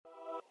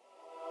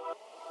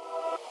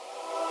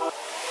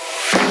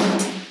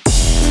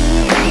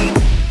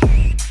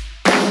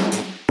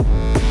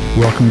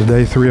Welcome to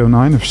day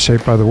 309 of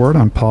Shaped by the Word.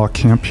 I'm Paul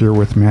Kemp here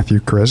with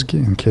Matthew Kresge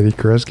and Katie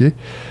Kresge.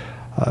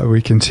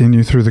 We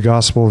continue through the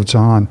Gospel of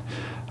John.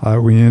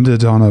 We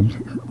ended on a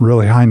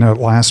really high note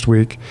last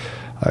week,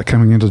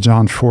 coming into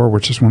John 4,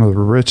 which is one of the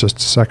richest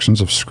sections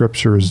of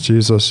Scripture, as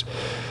Jesus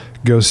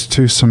goes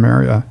to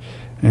Samaria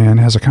and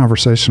has a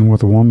conversation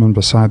with a woman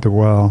beside the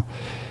well,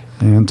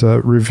 and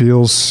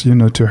reveals,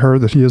 to her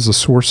that he is the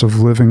source of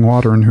living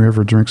water, and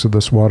whoever drinks of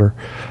this water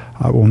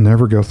will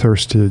never go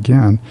thirsty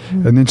again.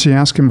 Mm-hmm. And then she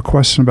asked him a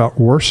question about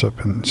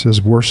worship, and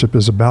says worship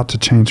is about to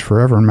change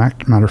forever. And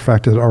matter of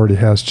fact, it already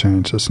has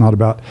changed. It's not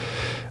about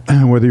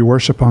whether you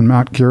worship on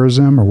Mount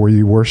Gerizim or whether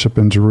you worship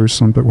in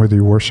Jerusalem, but whether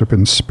you worship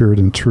in spirit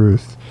and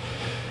truth.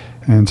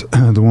 And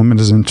the woman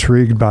is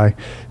intrigued by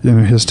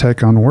his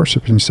take on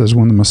worship, and he says,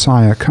 when the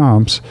Messiah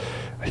comes,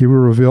 he will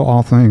reveal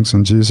all things.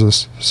 And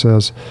Jesus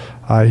says,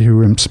 I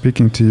who am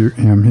speaking to you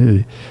am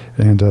he.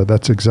 And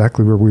that's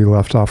exactly where we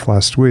left off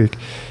last week.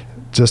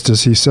 Just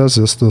as he says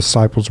this, the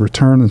disciples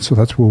return, and so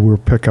that's what we'll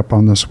pick up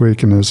on this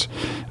week. And as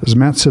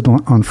Matt said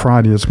on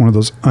Friday, it's one of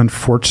those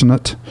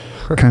unfortunate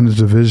kind of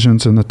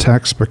divisions in the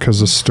text,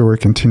 because the story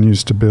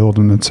continues to build,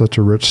 and it's such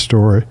a rich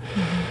story.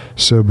 Mm-hmm.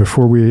 So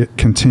before we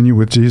continue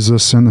with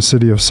Jesus in the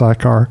city of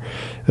Sychar,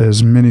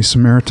 as many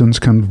Samaritans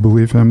come to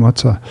believe him,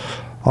 let's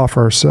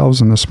offer ourselves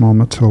in this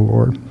moment to the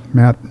Lord.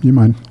 Matt, you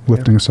mind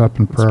lifting us up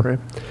in prayer?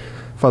 That's great.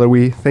 Father,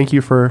 we thank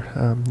you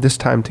for this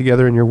time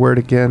together in your word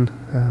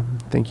again.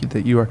 Thank you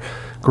that you are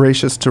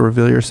gracious to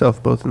reveal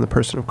yourself both in the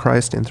person of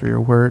Christ and through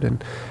your word.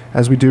 And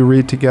as we do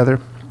read together,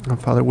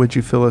 Father, would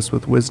you fill us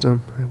with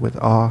wisdom, with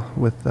awe,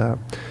 with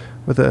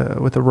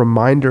a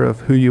reminder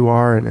of who you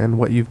are and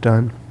what you've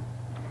done.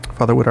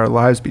 Father, would our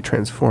lives be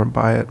transformed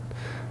by it.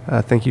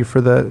 Thank you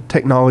for the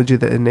technology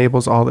that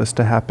enables all this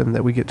to happen,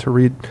 that we get to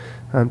read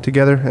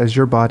together as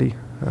your body.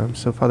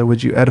 So, Father,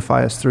 would you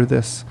edify us through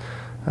this?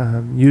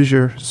 Use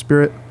your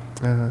Spirit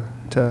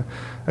to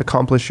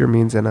accomplish your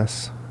means in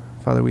us.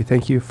 Father, we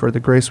thank you for the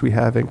grace we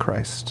have in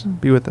Christ. Mm-hmm.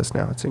 Be with us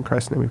now. It's in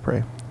Christ's name we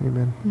pray.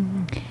 Amen.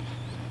 Mm-hmm.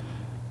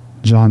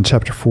 John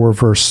chapter 4,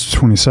 verse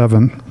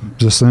 27.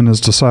 Just then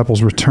his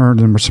disciples returned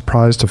and were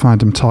surprised to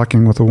find him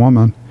talking with a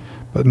woman.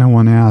 But no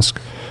one asked,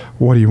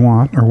 what do you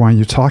want, or why are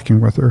you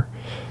talking with her?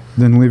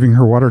 Then leaving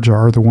her water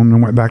jar, the woman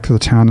went back to the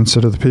town and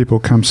said to the people,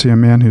 come see a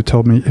man who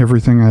told me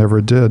everything I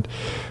ever did.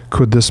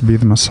 Could this be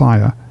the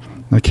Messiah?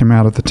 They came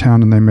out of the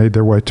town and they made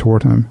their way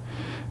toward him.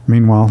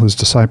 Meanwhile, his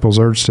disciples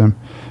urged him,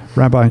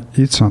 Rabbi,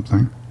 eat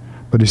something.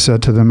 But he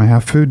said to them, I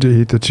have food to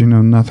eat that you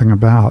know nothing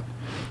about.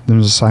 Then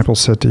his disciples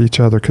said to each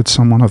other, could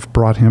someone have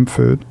brought him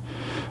food?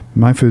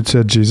 My food,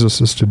 said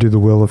Jesus, is to do the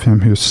will of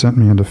him who sent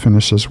me and to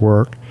finish his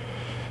work.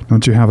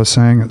 Don't you have a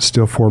saying, it's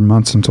still 4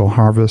 months until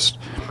harvest?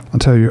 I'll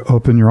tell you,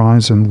 open your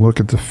eyes and look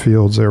at the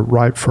fields. They are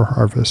ripe for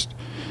harvest.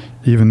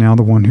 Even now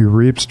the one who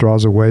reaps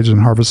draws a wage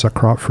and harvests a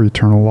crop for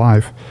eternal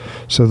life,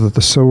 so that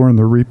the sower and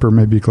the reaper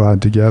may be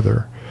glad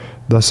together.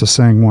 Thus the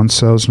saying, one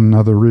sows and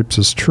another reaps,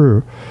 is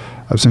true.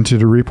 I've sent you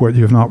to reap what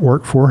you have not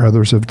worked for.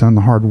 Others have done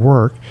the hard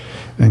work,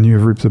 and you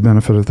have reaped the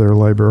benefit of their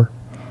labor.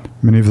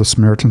 Many of the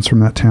Samaritans from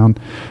that town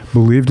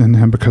believed in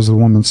him because of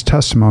the woman's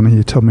testimony.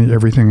 He told me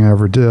everything I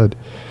ever did.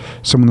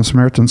 So when the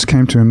Samaritans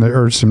came to him, they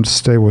urged him to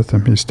stay with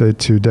them. He stayed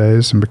 2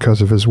 days, and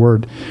because of his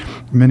word,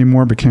 many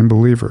more became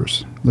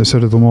believers. They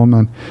said to the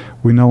woman,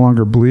 we no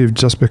longer believe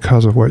just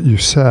because of what you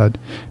said.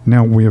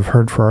 Now we have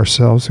heard for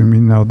ourselves, and we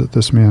know that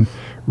this man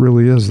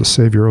really is the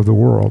Savior of the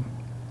world.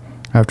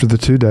 After the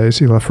 2 days,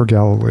 he left for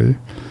Galilee.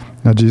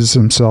 Now Jesus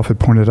himself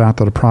had pointed out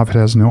that a prophet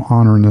has no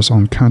honor in his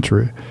own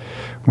country.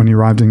 When he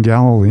arrived in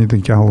Galilee, the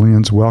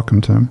Galileans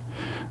welcomed him.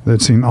 They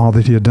had seen all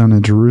that he had done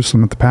in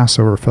Jerusalem at the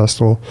Passover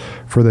festival,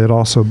 for they had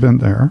also been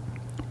there.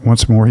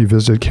 Once more he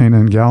visited Cana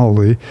in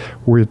Galilee,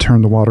 where he had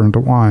turned the water into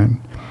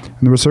wine. And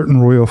there was a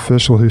certain royal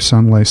official whose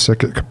son lay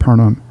sick at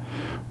Capernaum.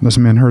 When this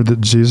man heard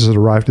that Jesus had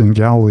arrived in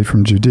Galilee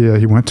from Judea,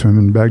 he went to him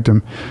and begged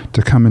him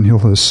to come and heal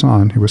his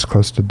son, who was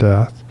close to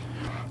death.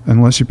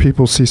 Unless you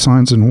people see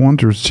signs and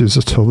wonders,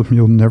 Jesus told them,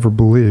 you'll never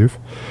believe.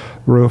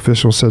 The royal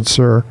official said,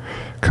 Sir,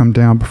 come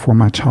down before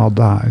my child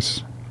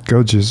dies.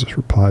 Go, Jesus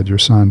replied, your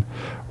son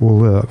will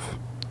live.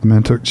 The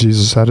man took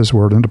Jesus at his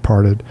word and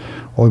departed.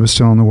 While he was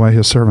still on the way,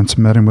 his servants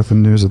met him with the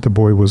news that the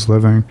boy was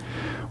living.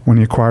 When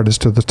he inquired as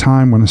to the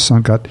time when his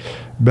son got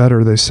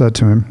better, they said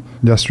to him,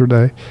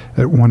 yesterday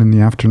at 1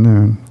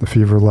 p.m, the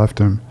fever left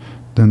him.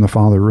 Then the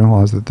father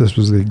realized that this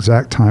was the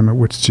exact time at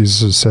which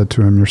Jesus had said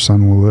to him, your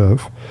son will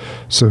live.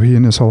 So he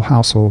and his whole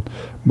household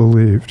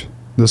believed.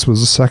 This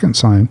was the second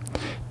sign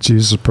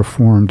Jesus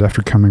performed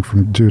after coming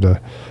from Judah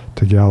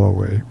to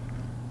Galilee.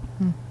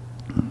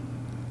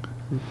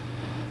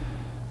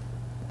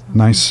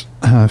 Nice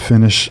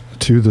finish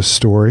to the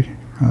story.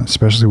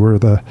 especially where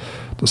the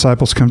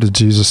disciples come to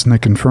Jesus and they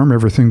confirm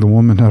everything the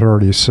woman had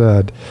already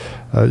said.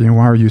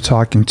 Why are you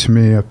talking to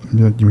me,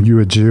 you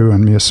a Jew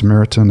and me a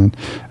Samaritan,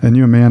 and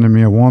you a man and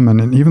me a woman?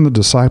 And even the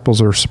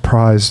disciples are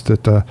surprised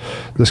that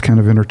this kind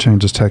of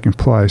interchange is taking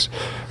place.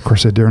 Of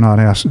course, they dare not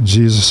ask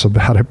Jesus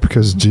about it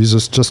because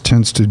Jesus just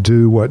tends to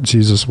do what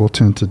Jesus will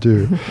tend to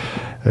do.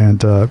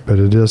 But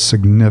it is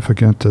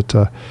significant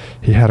that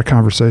he had a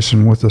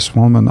conversation with this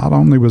woman. Not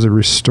only was he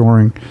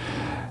restoring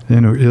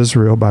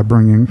Israel by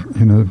bringing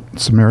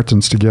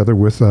Samaritans together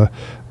with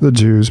the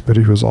Jews, but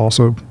he was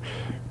also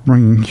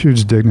bringing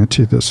huge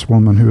dignity to this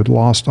woman who had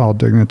lost all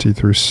dignity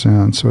through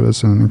sin. So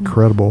it's an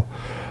incredible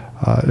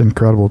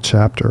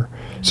chapter.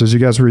 So as you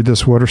guys read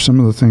this, what are some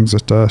of the things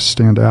that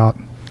stand out?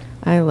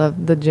 I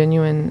love the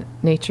genuine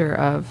nature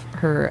of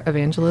her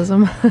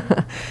evangelism,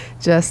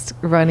 just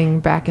running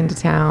back into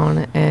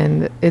town.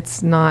 And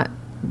it's not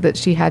that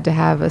she had to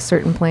have a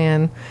certain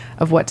plan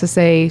of what to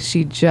say.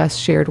 She just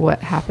shared what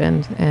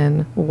happened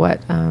and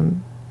what,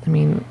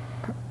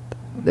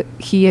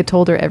 he had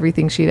told her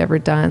everything she'd ever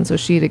done. So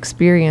she had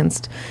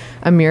experienced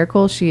a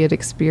miracle. She had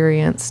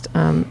experienced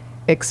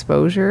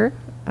exposure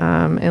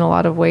in a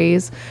lot of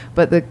ways,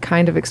 but the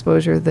kind of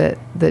exposure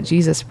that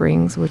Jesus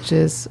brings, which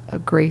is a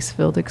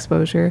grace-filled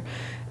exposure.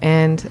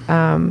 And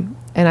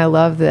I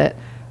love that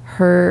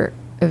her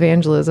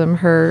evangelism,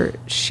 her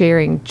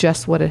sharing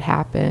just what had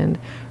happened,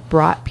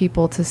 brought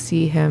people to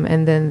see him,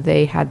 and then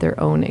they had their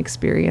own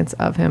experience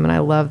of him. And I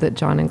love that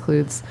John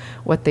includes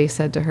what they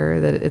said to her,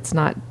 that it's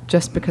not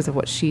just because of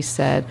what she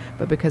said,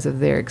 but because of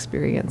their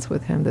experience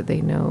with him, that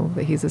they know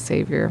that he's a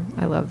savior.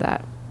 I love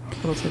that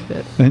little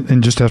tidbit.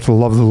 And just have to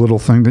love the little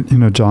thing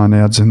that, John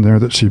adds in there,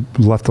 that she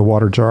left the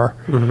water jar.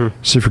 Mm-hmm.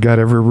 She forgot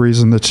every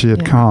reason that she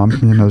had come,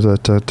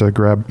 to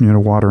grab,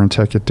 water and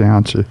take it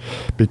down.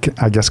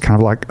 I guess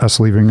kind of like us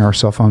leaving our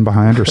cell phone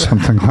behind or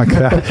something like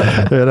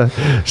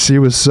that. She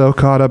was so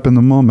caught up in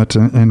the moment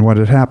and what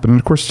had happened. And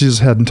of course, Jesus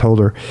hadn't told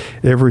her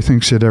everything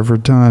she had ever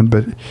done,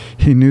 but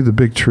he knew the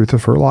big truth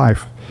of her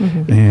life.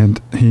 Mm-hmm.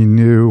 And he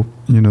knew,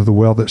 the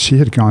well that she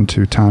had gone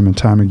to time and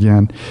time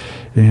again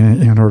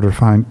in order to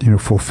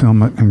find,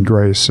 fulfillment and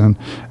grace and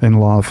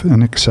love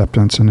and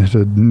acceptance. And it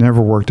had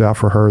never worked out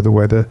for her the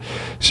way that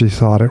she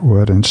thought it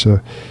would. And so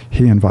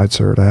he invites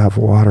her to have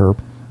water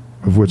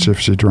of which if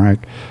she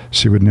drank,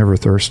 she would never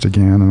thirst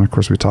again. And of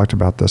course, we talked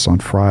about this on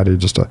Friday,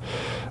 just a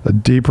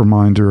deep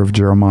reminder of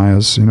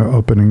Jeremiah's,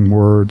 opening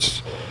words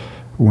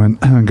when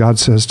God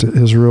says to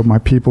Israel, "My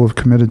people have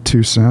committed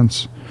 2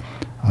 sins.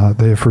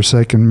 They have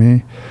forsaken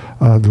me,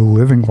 the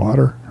living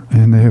water,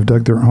 and they have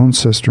dug their own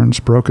cisterns,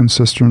 broken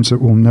cisterns that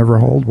will never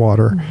hold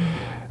water."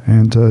 Mm-hmm.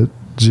 And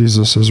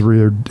Jesus has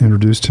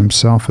reintroduced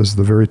himself as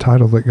the very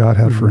title that God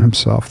had for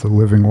himself, the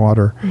living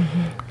water.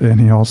 Mm-hmm.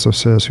 And he also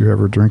says,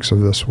 "Whoever drinks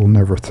of this will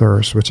never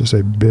thirst," which is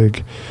a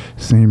big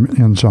theme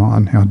in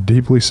John, how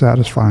deeply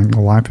satisfying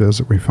the life is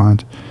that we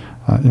find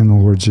in the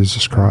Lord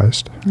Jesus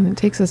Christ. And it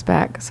takes us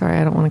back. Sorry,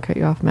 I don't want to cut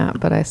you off,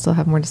 Matt, but I still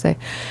have more to say.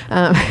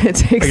 It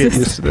takes I get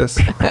used to this.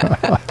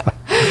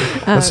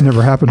 That's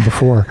never happened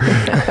before.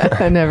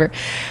 Never.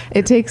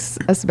 It takes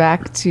us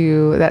back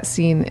to that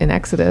scene in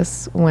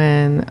Exodus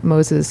when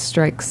Moses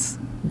strikes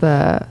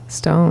the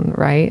stone,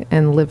 right?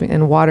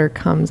 And water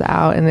comes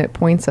out, and it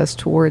points us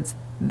towards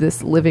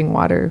this living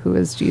water who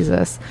is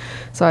Jesus.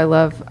 So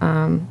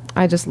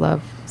I just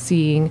love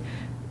seeing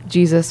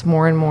Jesus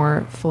more and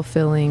more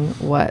fulfilling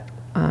what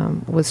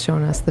was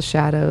shown us, the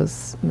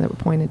shadows that were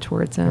pointed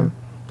towards him.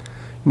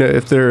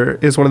 If there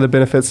is one of the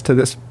benefits to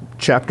this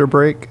chapter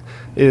break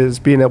is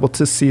being able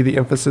to see the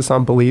emphasis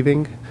on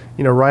believing.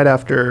 Right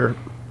after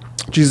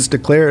Jesus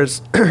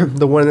declares,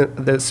 "The one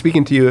that's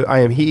speaking to you, I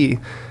am he."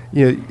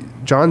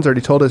 John's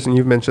already told us, and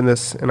you've mentioned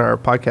this in our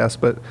podcast,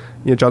 but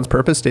John's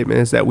purpose statement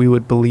is that we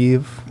would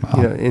believe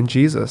in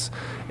Jesus.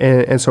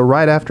 And so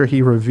right after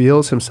he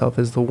reveals himself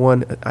as the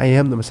one, "I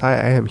am the Messiah,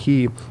 I am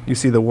he," you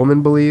see the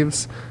woman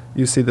believes,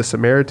 you see the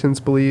Samaritans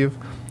believe,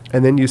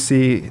 and then you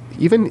see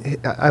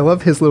I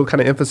love his little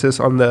kind of emphasis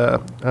on the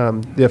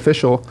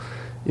official.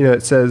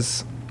 It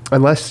says,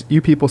 "Unless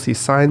you people see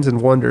signs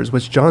and wonders,"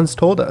 which John's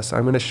told us,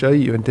 "I'm going to show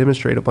you and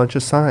demonstrate a bunch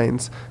of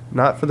signs,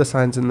 not for the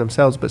signs in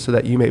themselves, but so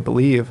that you may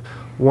believe."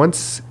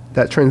 Once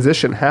that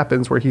transition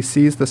happens where he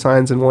sees the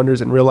signs and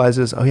wonders and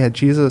realizes, oh yeah,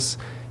 Jesus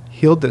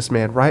healed this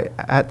man right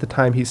at the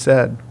time he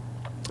said,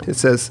 it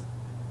says,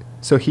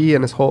 so he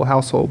and his whole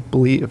household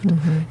believed.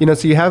 Mm-hmm.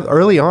 So you have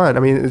early on,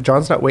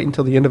 John's not waiting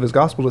until the end of his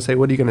gospel to say,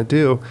 what are you going to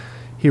do?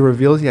 He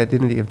reveals the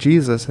identity of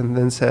Jesus and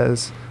then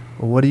says,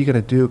 well, what are you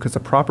going to do? Because the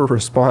proper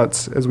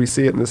response, as we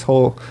see it in this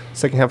whole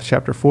second half of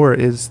chapter 4,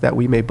 is that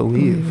we may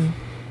believe.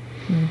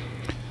 Mm-hmm. Mm-hmm.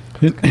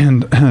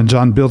 And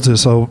John builds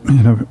his whole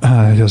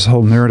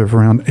narrative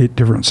around 8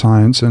 different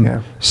signs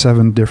and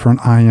 7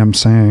 different I am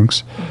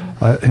sayings.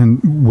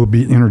 And we'll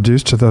be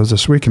introduced to those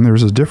this week. And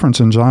there's a difference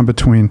in John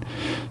between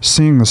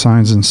seeing the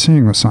signs and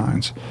seeing the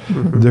signs.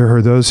 Mm-hmm. There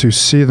are those who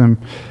see them,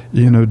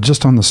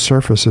 just on the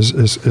surface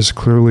is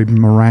clearly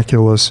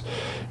miraculous,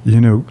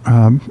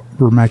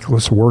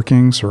 miraculous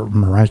workings or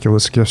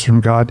miraculous gifts from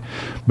God,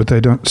 but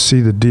they don't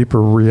see the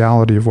deeper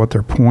reality of what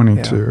they're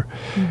pointing to.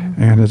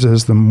 And it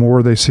is the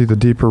more they see the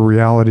deeper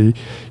reality,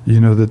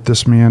 that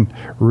this man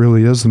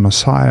really is the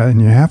Messiah.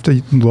 And you have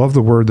to love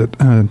the word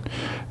that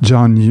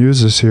John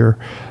uses here,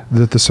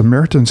 that the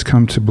Samaritans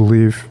come to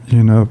believe,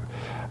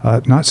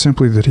 not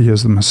simply that he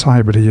is the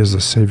Messiah, but he is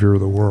the Savior of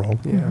the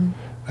world.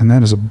 And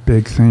that is a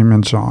big theme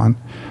in John.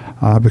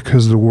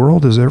 Because the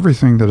world is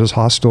everything that is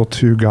hostile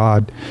to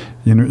God,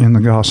 in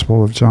the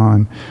Gospel of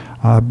John.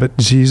 But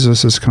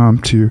Jesus has come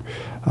to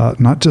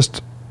not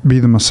just be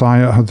the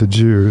Messiah of the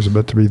Jews,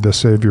 but to be the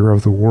Savior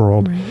of the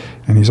world. Right.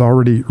 And he's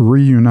already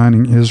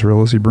reuniting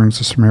Israel as he brings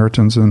the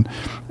Samaritans and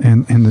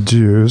the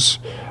Jews,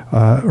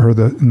 or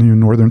the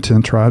northern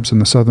 10 tribes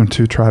and the southern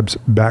 2 tribes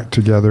back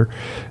together,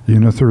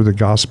 through the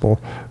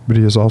gospel. But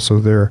he is also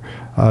there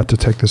to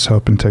take this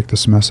hope and take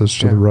this message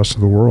to the rest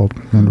of the world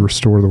and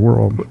restore the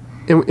world.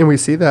 And we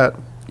see that,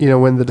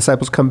 when the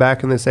disciples come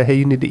back and they say, hey,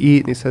 you need to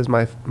eat. And he says,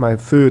 my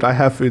food, I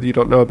have food you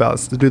don't know about.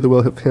 It's to do the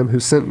will of him who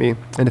sent me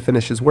and to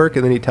finish his work.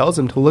 And then he tells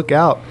them to look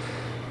out.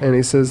 And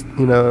he says,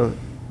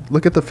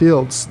 look at the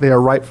fields. They are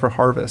ripe for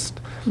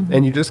harvest.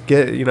 And you just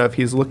get, if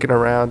he's looking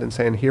around and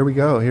saying, here we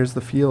go, here's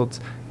the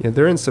fields.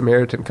 They're in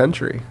Samaritan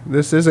country.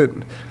 This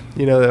isn't,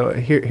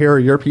 here are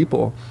your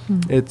people.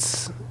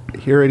 It's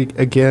here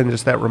again,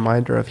 just that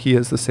reminder of he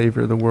is the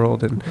Savior of the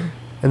world.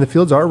 And the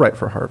fields are ripe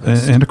for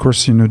harvest. And of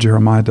course,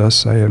 Jeremiah does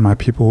say, and my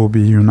people will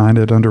be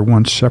united under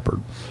one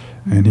shepherd.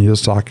 And he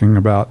is talking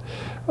about,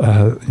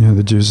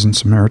 the Jews and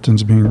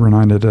Samaritans being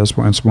united as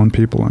one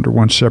people under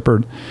one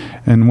shepherd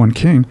and one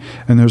king.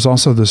 And there's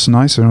also this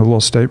nice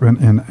little statement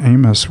in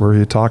Amos where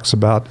he talks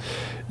about,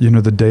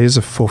 the days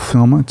of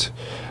fulfillment.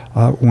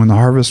 When the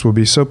harvest will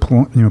be so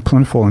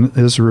plentiful in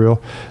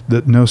Israel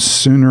that no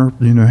sooner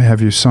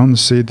have you sown the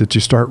seed that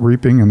you start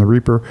reaping, and the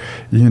reaper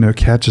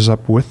catches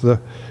up with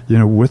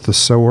the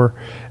sower,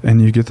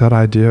 and you get that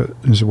idea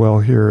as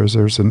well here. As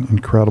there's an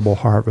incredible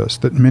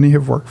harvest that many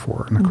have worked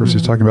for, and of course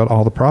he's talking about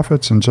all the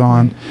prophets and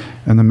John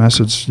and the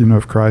message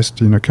of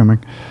Christ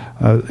coming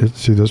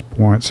to this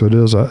point. So it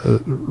is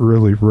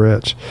really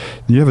rich.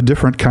 You have a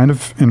different kind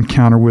of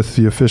encounter with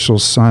the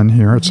official's son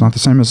here. It's not the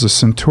same as the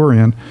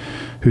centurion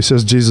who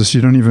says, Jesus,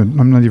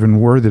 I'm not even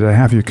worthy to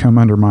have you come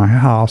under my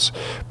house,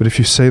 but if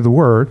you say the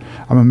word,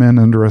 I'm a man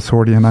under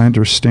authority and I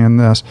understand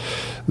this.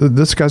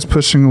 This guy's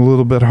pushing a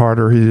little bit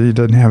harder. He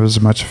doesn't have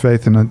as much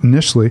faith. And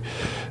initially,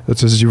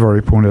 it's as you've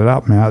already pointed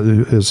out, Matt,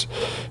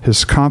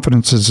 his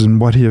confidence is in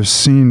what he has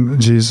seen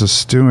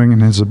Jesus doing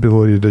and his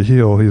ability to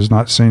heal. He has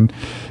not seen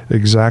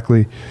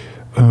exactly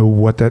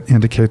what that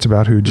indicates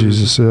about who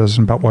Jesus is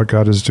and about what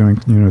God is doing,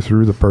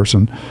 through the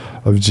person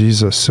of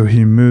Jesus. So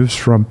he moves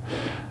from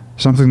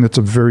something that's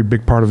a very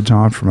big part of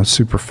John, from a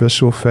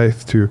superficial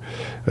faith to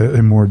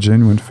a more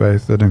genuine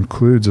faith that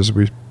includes, as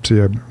we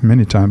see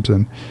many times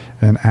in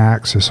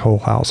Acts, his whole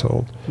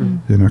household,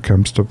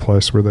 comes to a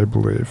place where they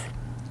believe.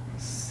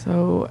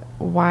 So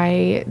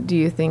why do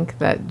you think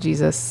that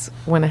Jesus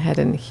went ahead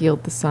and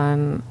healed the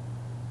son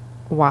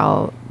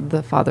while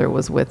the Father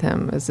was with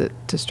him? Is it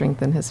to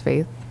strengthen his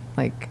faith?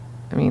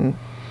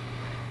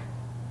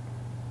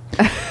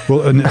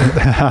 Well,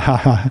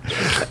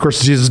 of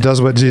course, Jesus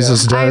does what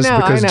Jesus does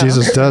because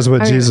Jesus does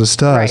what Jesus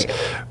does.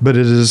 Right. But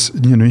it is,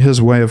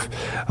 his way of,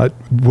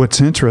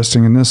 what's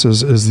interesting in this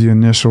is the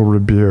initial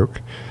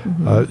rebuke.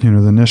 The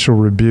initial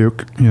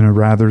rebuke,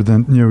 rather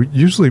than,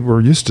 usually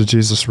we're used to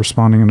Jesus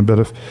responding in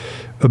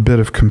a bit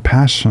of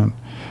compassion.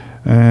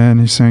 And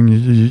he's saying,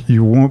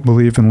 you won't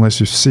believe unless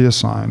you see a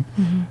sign.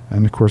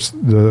 And of course,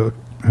 the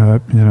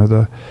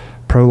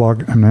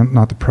prologue,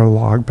 not the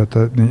prologue, but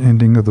the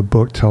ending of the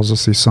book tells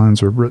us these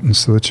signs are written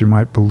so that you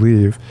might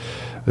believe.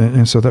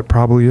 And so that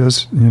probably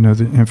is,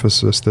 the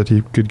emphasis that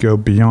he could go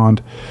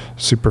beyond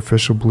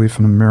superficial belief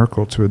in a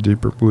miracle to a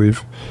deeper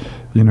belief,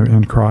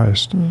 in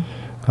Christ.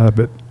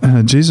 But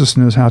Jesus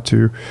knows how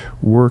to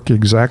work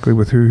exactly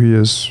with who he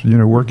is,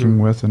 working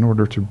with in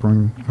order to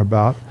bring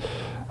about,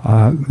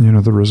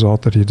 the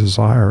result that he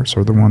desires,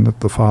 or the one that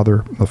the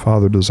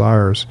Father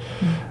desires.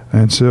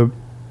 And so,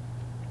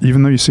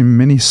 even though you see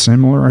many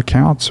similar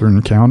accounts or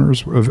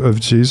encounters of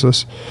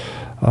Jesus,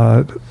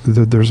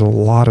 there's a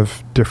lot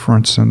of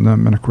difference in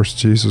them. And of course,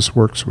 Jesus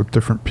works with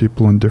different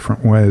people in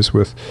different ways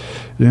with,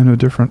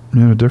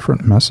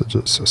 different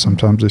messages. So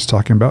sometimes he's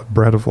talking about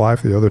bread of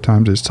life. The other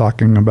times he's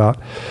talking about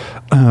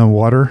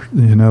water,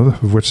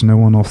 of which no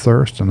one will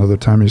thirst. Another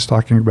time he's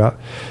talking about,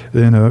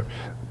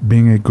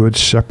 being a good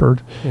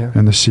shepherd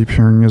and the sheep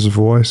hearing his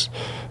voice.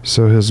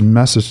 So his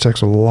message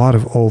takes a lot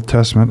of Old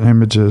Testament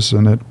images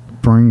and it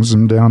brings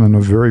them down in a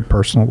very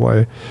personal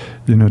way,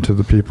 to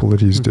the people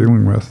that he's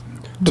dealing with,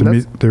 to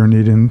meet their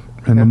need in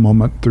the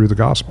moment through the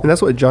gospel. And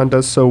that's what John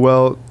does so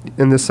well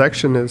in this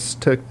section, is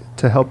to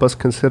help us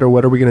consider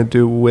what are we going to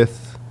do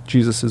with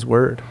Jesus'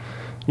 word.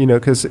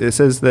 Because it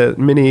says that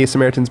many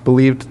Samaritans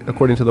believed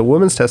according to the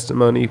woman's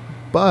testimony,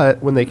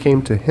 but when they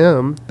came to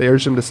him, they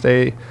urged him to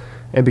stay,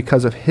 and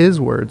because of his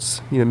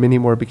words, many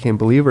more became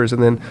believers.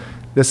 And then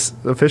this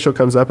official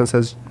comes up and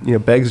says,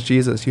 begs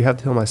Jesus, you have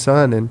to heal my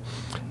son.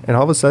 And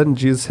all of a sudden,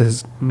 Jesus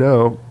says,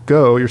 no,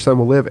 go, your son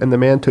will live. And the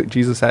man took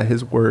Jesus at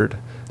his word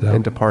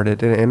and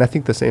departed. And I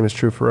think the same is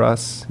true for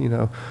us. You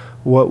know,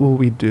 what will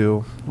we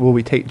do? Will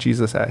we take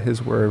Jesus at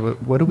his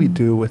word? What do we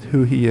do with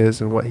who he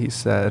is and what he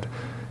said?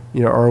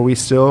 You know, are we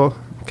still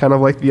kind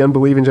of like the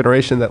unbelieving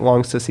generation that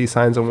longs to see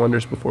signs and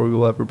wonders before we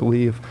will ever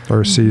believe?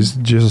 Or sees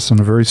Jesus on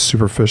a very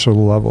superficial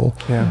level,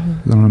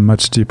 Mm-hmm. on a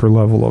much deeper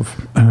level of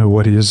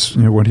what he is,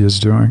 what he is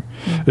doing.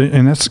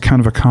 And that's kind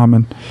of a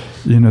common,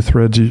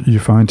 thread you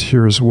find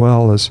here as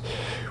well, as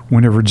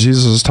whenever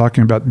Jesus is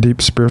talking about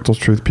deep spiritual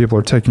truth, people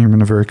are taking him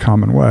in a very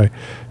common way.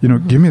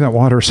 Give me that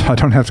water so I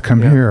don't have to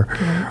come here.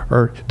 Yeah.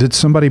 Or did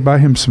somebody buy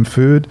him some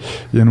food?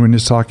 When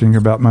he's talking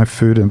about my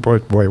food, and boy,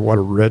 what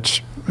a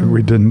rich,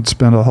 we didn't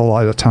spend a whole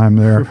lot of time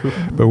there,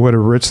 but what a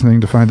rich thing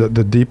to find that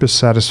the deepest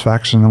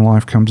satisfaction in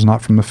life comes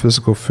not from the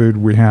physical food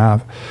we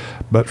have,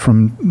 but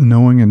from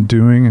knowing and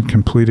doing and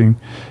completing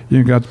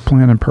God's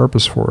plan and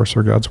purpose for us,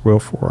 or God's will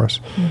for us.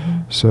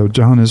 Mm-hmm. So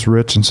John is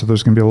rich, and so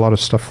there's going to be a lot of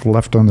stuff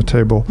left on the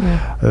table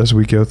as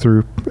we go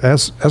through,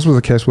 as was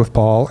the case with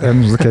Paul,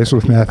 and was the case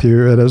with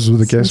Matthew, and as was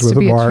the case with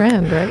Mark. Seems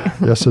to be a trend, right?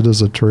 Yes, it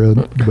is a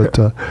trend, but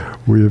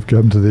we have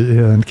come to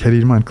the end. Katie, do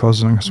you mind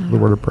closing us with a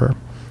word of prayer?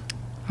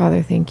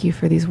 Father, thank you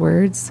for these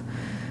words.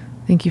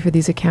 Thank you for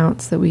these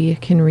accounts that we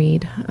can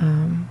read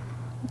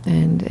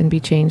and be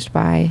changed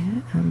by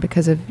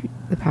because of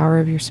the power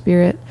of your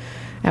Spirit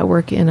at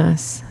work in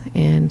us.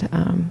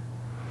 And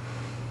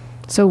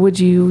so would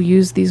you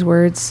use these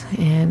words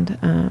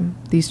and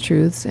these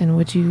truths, and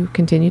would you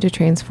continue to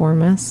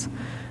transform us?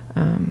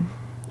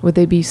 Would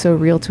they be so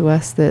real to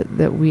us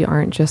that we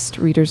aren't just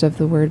readers of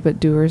the word, but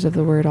doers of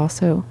the word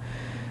also?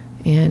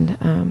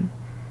 And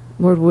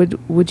Lord,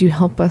 would you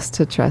help us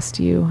to trust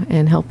you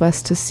and help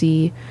us to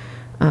see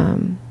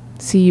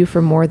you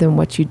for more than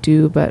what you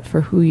do, but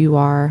for who you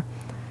are,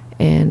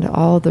 and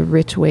all the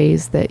rich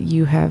ways that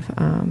you have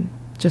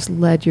just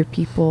led your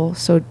people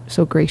so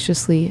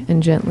graciously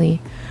and gently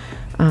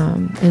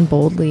and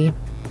boldly.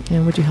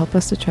 And would you help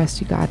us to trust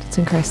you, God? It's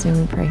in Christ's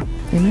name we pray.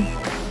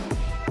 Amen.